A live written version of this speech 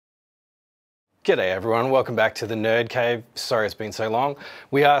G'day everyone, welcome back to the Nerd Cave. Sorry it's been so long.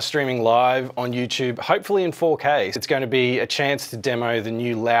 We are streaming live on YouTube, hopefully in 4K. It's going to be a chance to demo the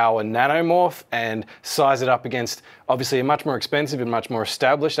new Laowa Nanomorph and size it up against obviously a much more expensive and much more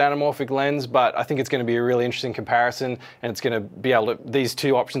established anamorphic lens, but I think it's going to be a really interesting comparison, and it's going to be able to, these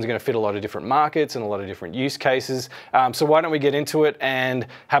two options are going to fit a lot of different markets and a lot of different use cases. So why don't we get into it and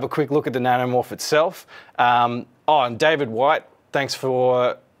have a quick look at the Nanomorph itself. And David White, thanks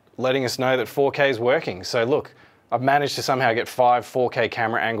for letting us know that 4K is working. So look, I've managed to somehow get 5 4K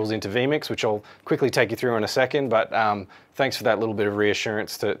camera angles into vMix, which I'll quickly take you through in a second, but thanks for that little bit of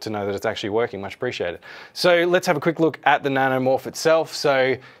reassurance to know that it's actually working, much appreciated. So let's have a quick look at the Nanomorph itself.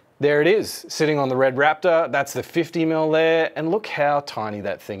 So there it is, sitting on the red Raptor. That's the 50mm there, and look how tiny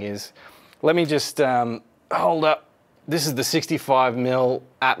that thing is. Let me just hold up. This is the 65mm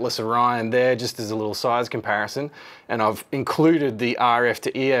Atlas Orion there, just as a little size comparison. And I've included the RF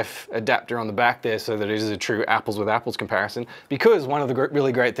to EF adapter on the back there so that it is a true apples with apples comparison. Because one of the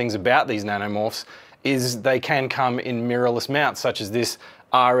really great things about these Nanomorphs is they can come in mirrorless mounts, such as this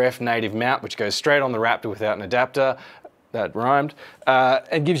RF native mount, which goes straight on the Raptor without an adapter. That rhymed.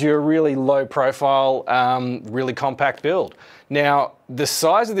 It gives you a really low profile, really compact build. Now, the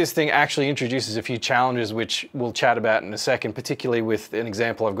size of this thing actually introduces a few challenges, which we'll chat about in a second, particularly with an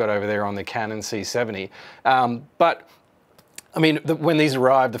example I've got over there on the Canon C70. But I mean, when these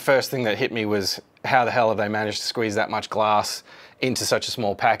arrived, the first thing that hit me was how the hell have they managed to squeeze that much glass into such a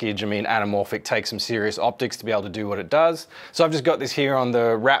small package? I mean, anamorphic takes some serious optics to be able to do what it does. So I've just got this here on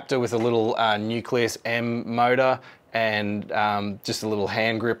the Raptor with a little Nucleus M motor and just a little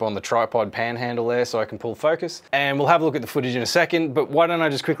hand grip on the tripod panhandle there so I can pull focus. And we'll have a look at the footage in a second, but why don't I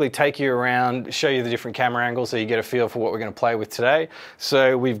just quickly take you around, show you the different camera angles so you get a feel for what we're going to play with today.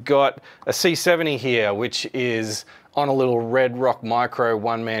 So we've got a C70 here, which is on a little Red Rock Micro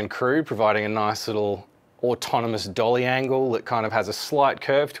one-man crew, providing a nice little autonomous dolly angle that kind of has a slight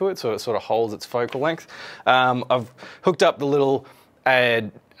curve to it, so it sort of holds its focal length. I've hooked up the little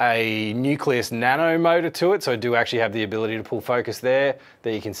a Nucleus Nano motor to it, so I do actually have the ability to pull focus there.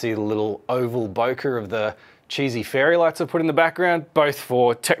 There you can see the little oval bokeh of the cheesy fairy lights I put in the background, both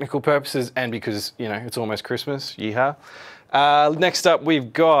for technical purposes and because, you know, it's almost Christmas, yeehaw. Next up,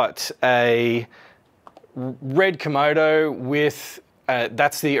 we've got a red Komodo with,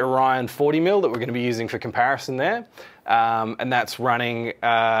 that's the Orion 40mm that we're going to be using for comparison there. And that's running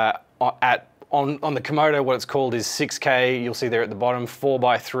on the Komodo, what it's called is 6K, you'll see there at the bottom,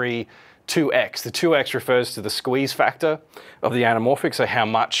 4x3 2x. The 2x refers to the squeeze factor of the anamorphic, so how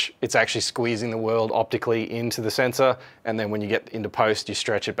much it's actually squeezing the world optically into the sensor, and then when you get into post, you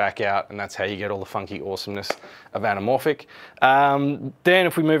stretch it back out, and that's how you get all the funky awesomeness of anamorphic. Then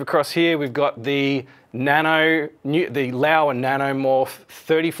if we move across here, we've got the Laowa Nanomorph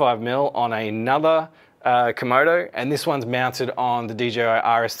 35mm on another Komodo, and this one's mounted on the DJI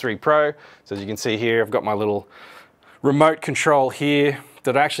RS3 Pro. So as you can see here, I've got my little remote control here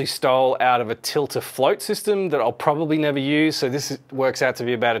that I actually stole out of a tilt-to-float system that I'll probably never use. So this works out to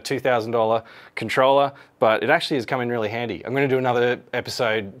be about a $2,000 controller, but it actually has come in really handy. I'm going to do another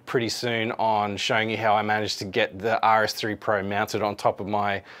episode pretty soon on showing you how I managed to get the RS3 Pro mounted on top of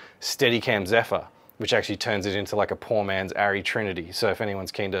my Steadicam Zephyr, which actually turns it into like a poor man's Arri Trinity. So if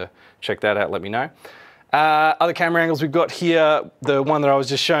anyone's keen to check that out, let me know. Other camera angles we've got here, the one that I was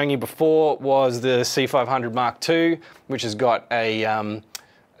just showing you before was the C500 Mark II, which has got a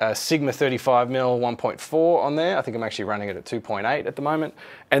Sigma 35mm 1.4 on there. I think I'm actually running it at 2.8 at the moment.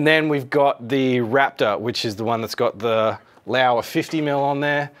 And then we've got the Raptor, which is the one that's got the Laowa 50mm on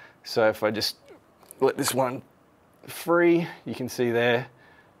there. So if I just let this one free, you can see there,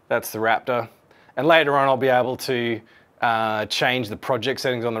 that's the Raptor. And later on I'll be able to change the project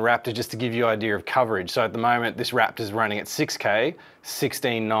settings on the Raptor just to give you an idea of coverage. So at the moment, this Raptor is running at 6K,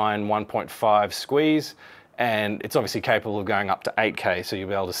 16:9 1.5 squeeze, and it's obviously capable of going up to 8K, so you'll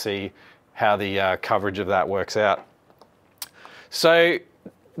be able to see how the coverage of that works out. So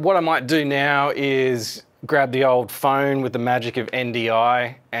what I might do now is grab the old phone with the magic of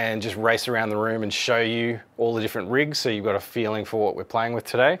NDI and just race around the room and show you all the different rigs so you've got a feeling for what we're playing with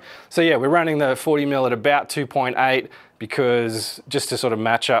today. So yeah, we're running the 40mm at about 2.8 because just to sort of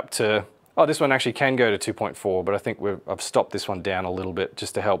match up to, oh, this one actually can go to 2.4, but I think I've stopped this one down a little bit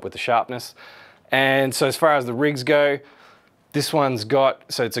just to help with the sharpness. And so as far as the rigs go, this one's got,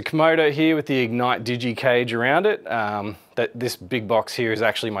 so it's a Komodo here with the Ignite Digi cage around it. This big box here is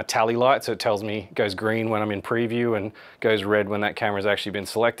actually my tally light, so it tells me, goes green when I'm in preview and goes red when that camera's actually been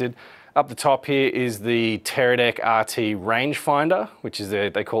selected. Up the top here is the Teradek RT Rangefinder, which is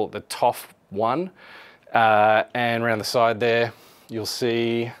they call it the TOF.1. And around the side there, you'll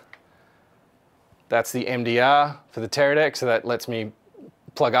see That's the MDR for the Teradek, so that lets me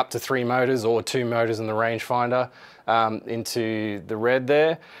plug up to 3 motors or 2 motors in the rangefinder into the red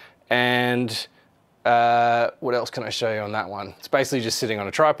there. And what else can I show you on that one? It's basically just sitting on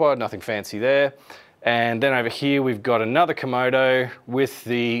a tripod, nothing fancy there. And then over here we've got another Komodo with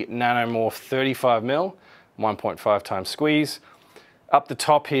the Nanomorph 35mm, 1.5 times squeeze. Up the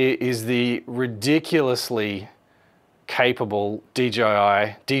top here is the ridiculously capable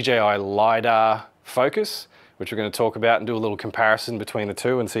DJI LiDAR focus, which we're going to talk about and do a little comparison between the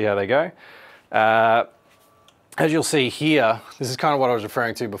two and see how they go. As you'll see here, this is kind of what I was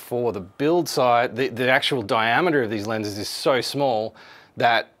referring to before. The build size, the actual diameter of these lenses is so small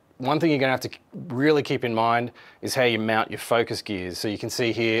that one thing you're going to have to really keep in mind is how you mount your focus gears. So you can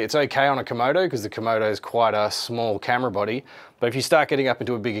see here, it's okay on a Komodo because the Komodo is quite a small camera body. But if you start getting up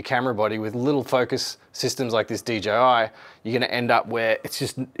into a bigger camera body with little focus systems like this DJI, you're going to end up where it's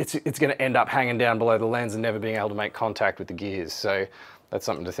going to end up hanging down below the lens and never being able to make contact with the gears. So that's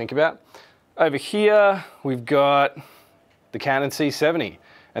something to think about. Over here, we've got the Canon C70.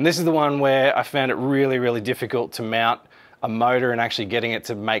 And this is the one where I found it really, really difficult to mount a motor and actually getting it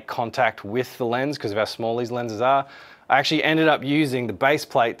to make contact with the lens because of how small these lenses are. I actually ended up using the base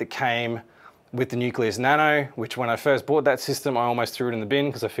plate that came with the Nucleus Nano, which when I first bought that system, I almost threw it in the bin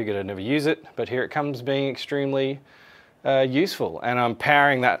because I figured I'd never use it. But here it comes being extremely useful. And I'm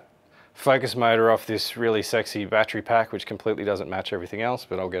powering that focus motor off this really sexy battery pack, which completely doesn't match everything else,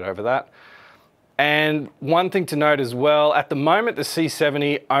 but I'll get over that. And one thing to note as well, at the moment, the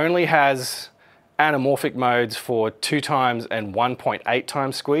C70 only has anamorphic modes for 2 times and 1.8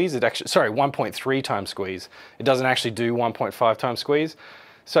 times squeeze. It actually, sorry, 1.3 times squeeze. It doesn't actually do 1.5 times squeeze.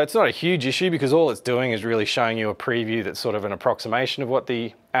 So it's not a huge issue because all it's doing is really showing you a preview that's sort of an approximation of what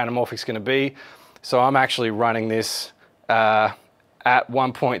the anamorphic's going to be. So I'm actually running this at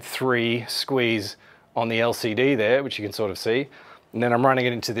 1.3 squeeze on the LCD there, which you can sort of see. And then I'm running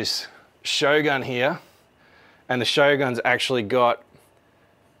it into this Shogun here. And the Shogun's actually got,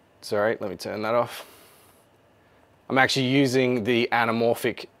 sorry, let me turn that off. I'm actually using the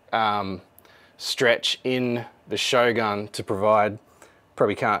anamorphic stretch in the Shogun to provide,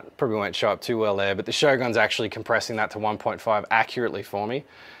 probably won't show up too well there, but the Shogun's actually compressing that to 1.5 accurately for me.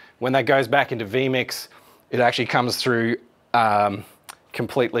 When that goes back into vMix, it actually comes through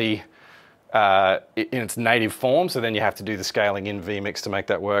completely in its native form, so then you have to do the scaling in vMix to make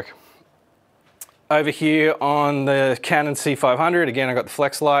that work. Over here on the Canon C500, again, I got the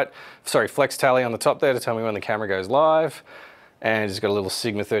flex tally on the top there to tell me when the camera goes live. And it's got a little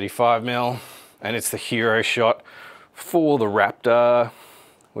Sigma 35mm, and it's the hero shot for the Raptor,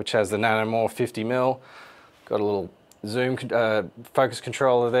 which has the Nanomorph 50mm. Got a little zoom focus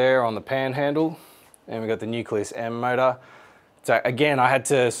controller there on the pan handle, and we've got the Nucleus M motor. So again, I had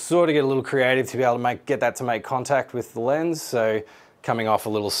to sort of get a little creative to be able to get that to make contact with the lens. So coming off a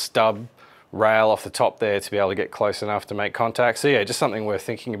little stub rail off the top there to be able to get close enough to make contact. So yeah, just something worth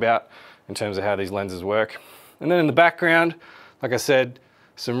thinking about in terms of how these lenses work. And then in the background, like I said,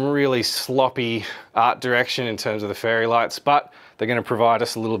 some really sloppy art direction in terms of the fairy lights, but they're going to provide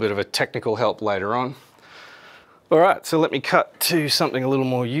us a little bit of a technical help later on. All right, so let me cut to something a little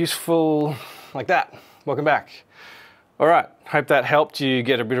more useful like that. Welcome back. All right, hope that helped you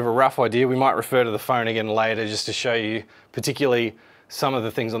get a bit of a rough idea. We might refer to the phone again later just to show you particularly some of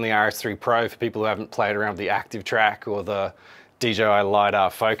the things on the RS3 Pro for people who haven't played around with the Activetrack or the DJI LiDAR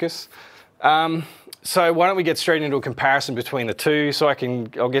focus. So why don't we get straight into a comparison between the two. So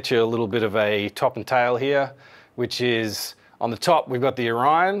I'll get you a little bit of a top and tail here, which is on the top, we've got the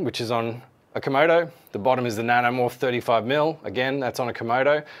Orion, which is on a Komodo. The bottom is the Nanomorph 35mm. Again, that's on a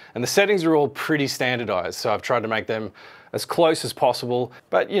Komodo. And the settings are all pretty standardized. So I've tried to make them as close as possible.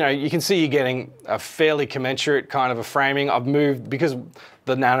 But you know, you can see you're getting a fairly commensurate kind of a framing. I've moved, because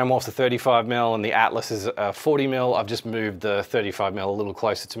the Nanomorph's a 35mm and the Atlas is a 40mm, I've just moved the 35mm a little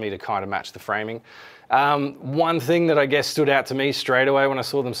closer to me to kind of match the framing. One thing that I guess stood out to me straight away when I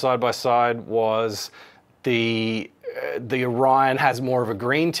saw them side by side was the Orion has more of a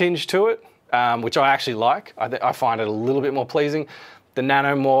green tinge to it, which I actually like. I find it a little bit more pleasing. The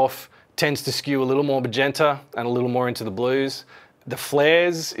Nanomorph tends to skew a little more magenta and a little more into the blues. The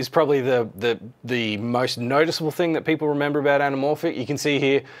flares is probably the most noticeable thing that people remember about anamorphic. You can see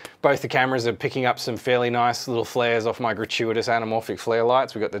here, both the cameras are picking up some fairly nice little flares off my gratuitous anamorphic flare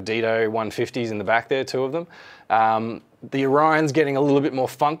lights. We've got the Dito 150s in the back there, 2 of them. The Orion's getting a little bit more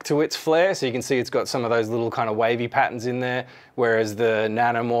funk to its flare, so you can see it's got some of those little kind of wavy patterns in there, whereas the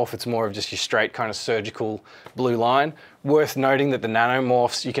Nanomorph, it's more of just your straight kind of surgical blue line. Worth noting that the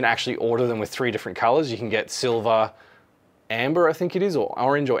Nanomorphs, you can actually order them with 3 different colors. You can get silver, amber, I think it is, or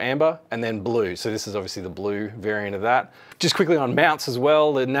orange or amber, and then blue. So this is obviously the blue variant of that. Just quickly on mounts as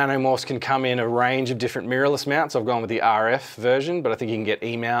well, the Nanomorphs can come in a range of different mirrorless mounts. I've gone with the RF version, but I think you can get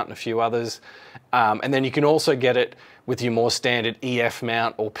E-mount and a few others. And then you can also get it with your more standard EF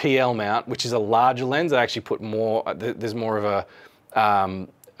mount or PL mount, which is a larger lens. I actually put more, there's more of a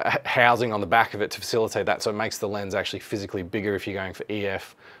housing on the back of it to facilitate that, so it makes the lens actually physically bigger if you're going for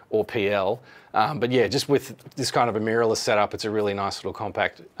EF or PL. But yeah, just with this kind of a mirrorless setup, it's a really nice little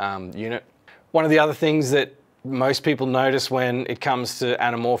compact unit. One of the other things that most people notice when it comes to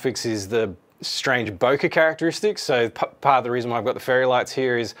anamorphics is the strange bokeh characteristics. So part of the reason why I've got the fairy lights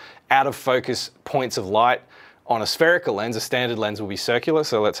here is out of focus points of light on a spherical lens. A standard lens will be circular.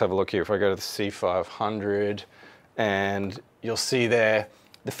 So let's have a look here. If I go to the C500, and you'll see there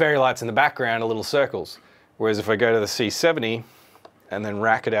the fairy lights in the background are little circles. Whereas if I go to the C70 and then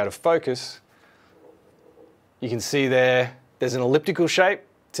rack it out of focus, you can see there's an elliptical shape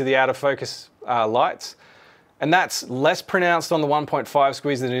to the out of focus lights. And that's less pronounced on the 1.5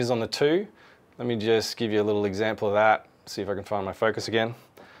 squeeze than it is on the 2. Let me just give you a little example of that. See if I can find my focus again.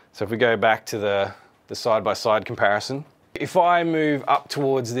 So if we go back to the side-by-side comparison, if I move up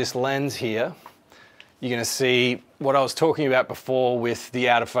towards this lens here, you're going to see what I was talking about before with the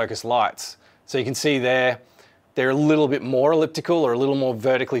out of focus lights. So you can see they're a little bit more elliptical or a little more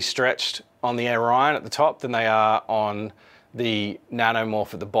vertically stretched on the Orion at the top than they are on the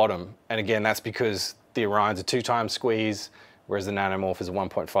Nanomorph at the bottom. And again, that's because the Orion's a 2-time squeeze, whereas the Nanomorph is a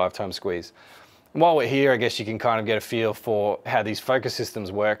 1.5-time squeeze. And while we're here, I guess you can kind of get a feel for how these focus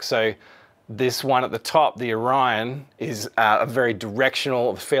systems work. So this one at the top, the Orion, is a very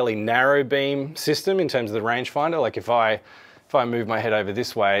directional, fairly narrow beam system in terms of the rangefinder. Like if I move my head over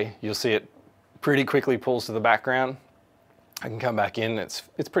this way, you'll see it pretty quickly pulls to the background. I can come back in, it's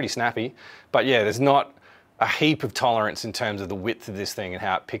pretty snappy. But yeah, there's not a heap of tolerance in terms of the width of this thing and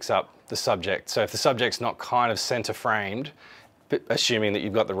how it picks up the subject. So if the subject's not kind of center framed, assuming that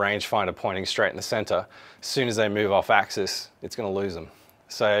you've got the rangefinder pointing straight in the center, as soon as they move off axis, it's going to lose them.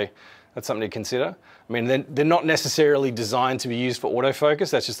 So that's something to consider. I mean, they're not necessarily designed to be used for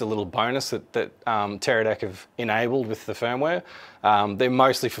autofocus. That's just a little bonus that Teradek have enabled with the firmware. They're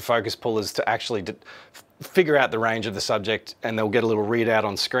mostly for focus pullers to actually figure out the range of the subject, and they'll get a little readout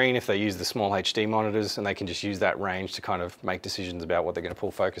on screen if they use the small HD monitors, and they can just use that range to kind of make decisions about what they're going to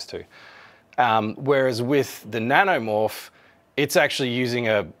pull focus to. Whereas with the Nanomorph, it's actually using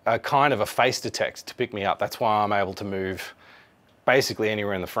a kind of a face detect to pick me up. That's why I'm able to move basically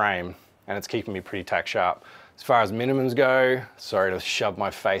anywhere in the frame, and it's keeping me pretty tack sharp. As far as minimums go, sorry to shove my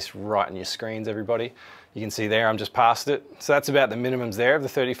face right in your screens, everybody. You can see there, I'm just past it. So that's about the minimums there of the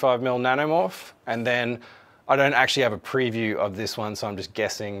 35mm Nanomorph. And then I don't actually have a preview of this one, so I'm just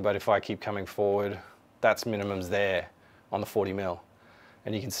guessing, but if I keep coming forward, that's minimums there on the 40mm.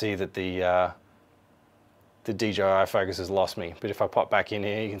 And you can see that the DJI focus has lost me. But if I pop back in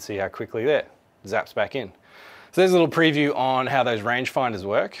here, you can see how quickly there, zaps back in. So there's a little preview on how those rangefinders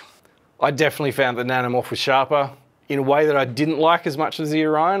work. I definitely found the Nanomorph was sharper in a way that I didn't like as much as the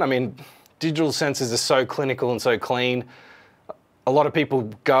Orion. I mean, digital sensors are so clinical and so clean. A lot of people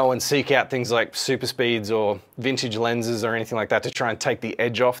go and seek out things like super speeds or vintage lenses or anything like that to try and take the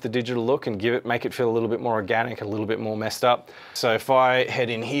edge off the digital look and make it feel a little bit more organic, a little bit more messed up. So if I head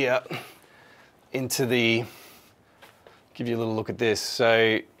in here into give you a little look at this.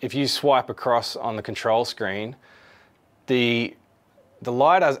 So if you swipe across on the control screen, the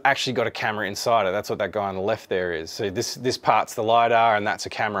LiDAR's actually got a camera inside it. That's what that guy on the left there is. So this part's the LiDAR and that's a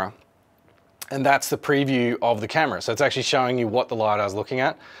camera. And that's the preview of the camera. So it's actually showing you what the LiDAR's looking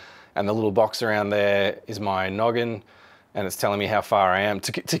at. And the little box around there is my noggin, and it's telling me how far I am.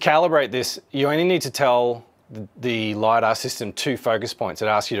 To calibrate this, you only need to tell the LiDAR system 2 focus points. It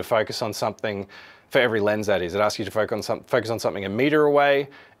asks you to focus on something, for every lens that is, it asks you to focus on something 1 meter away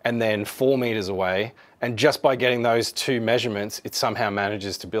and then 4 meters away. And just by getting those 2 measurements, it somehow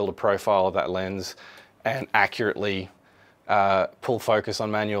manages to build a profile of that lens and accurately pull focus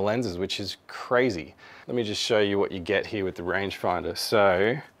on manual lenses, which is crazy. Let me just show you what you get here with the rangefinder.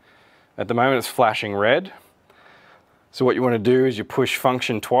 So at the moment it's flashing red. So what you want to do is you push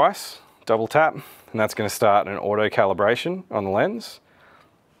function twice, double tap, and that's going to start an auto calibration on the lens.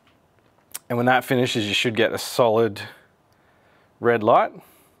 And when that finishes, you should get a solid red light.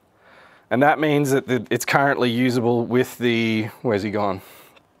 And that means that it's currently usable with the, where's he gone?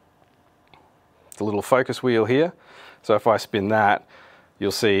 The little focus wheel here. So if I spin that,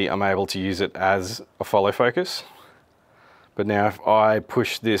 you'll see I'm able to use it as a follow focus. But now if I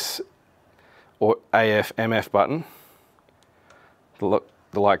push this AF MF button,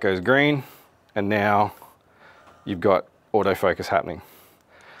 the light goes green, and now you've got autofocus happening.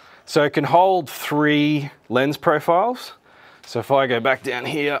 So it can hold 3 lens profiles. So if I go back down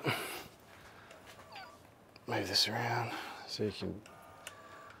here, move this around so you can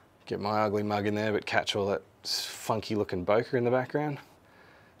get my ugly mug in there but catch all that funky looking bokeh in the background.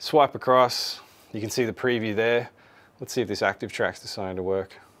 Swipe across, you can see the preview there. Let's see if this Activetrack's deciding to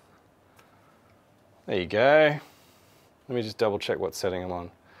work. There you go. Let me just double check what setting I'm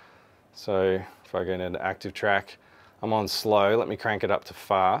on. So if I go into Activetrack, I'm on slow. Let me crank it up to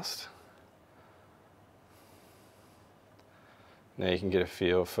fast. Now you can get a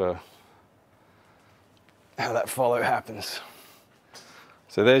feel for how that follow happens.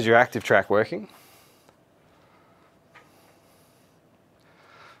 So there's your Activetrack working.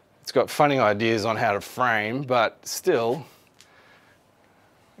 It's got funny ideas on how to frame, but still,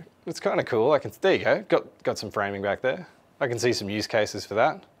 it's kind of cool. There you go, got some framing back there. I can see some use cases for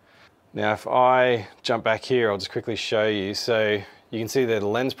that. Now if I jump back here, I'll just quickly show you. So you can see there the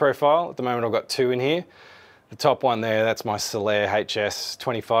lens profile. At the moment I've got 2 in here. The top one there, that's my Solaire HS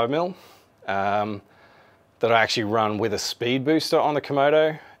 25mm that I actually run with a speed booster on the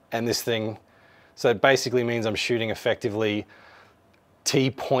Komodo. And this thing, so it basically means I'm shooting effectively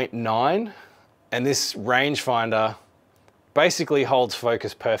T.9, and this rangefinder basically holds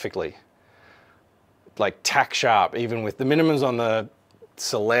focus perfectly. Like tack sharp, even with the minimums on the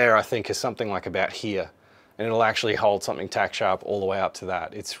Solaire, I think is something like about here. And it'll actually hold something tack sharp all the way up to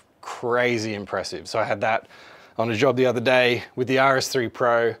that. It's crazy impressive. So I had that on a job the other day with the RS3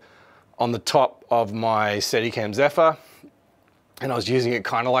 Pro on the top of my Steadicam Zephyr. And I was using it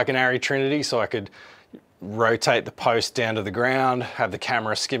kind of like an Arri Trinity, so I could rotate the post down to the ground, have the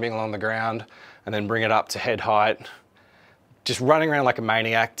camera skimming along the ground, and then bring it up to head height. Just running around like a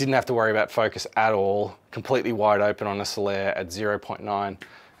maniac, didn't have to worry about focus at all, completely wide open on a Solaire at 0.9,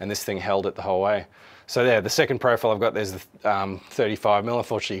 and this thing held it the whole way. So there, the second profile I've got, there's the 35mm.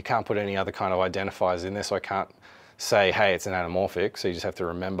 Unfortunately, you can't put any other kind of identifiers in there, so I can't say, hey, it's an anamorphic, so you just have to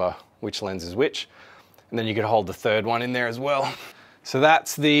remember which lens is which. And then you could hold the third one in there as well. So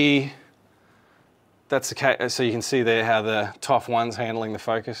that's the case. So you can see there how the TOF.1's handling the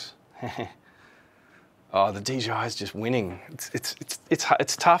focus. Oh, the DJI is just winning.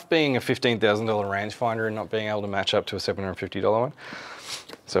 It's tough being a $15,000 rangefinder and not being able to match up to a $750 one.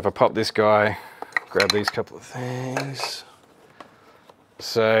 So if I pop this guy, grab these couple of things.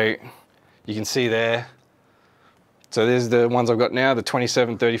 So you can see there. So there's the ones I've got now, the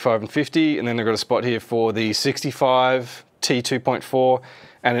 27, 35, and 50, and then they've got a spot here for the 65 T2.4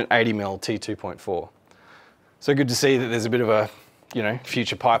 and an 80mm T2.4. So good to see that there's a bit of a,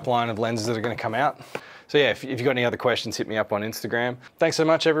 future pipeline of lenses that are going to come out. So yeah, if you've got any other questions, hit me up on Instagram. Thanks so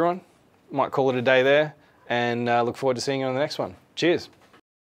much, everyone. Might call it a day there, and look forward to seeing you on the next one. Cheers.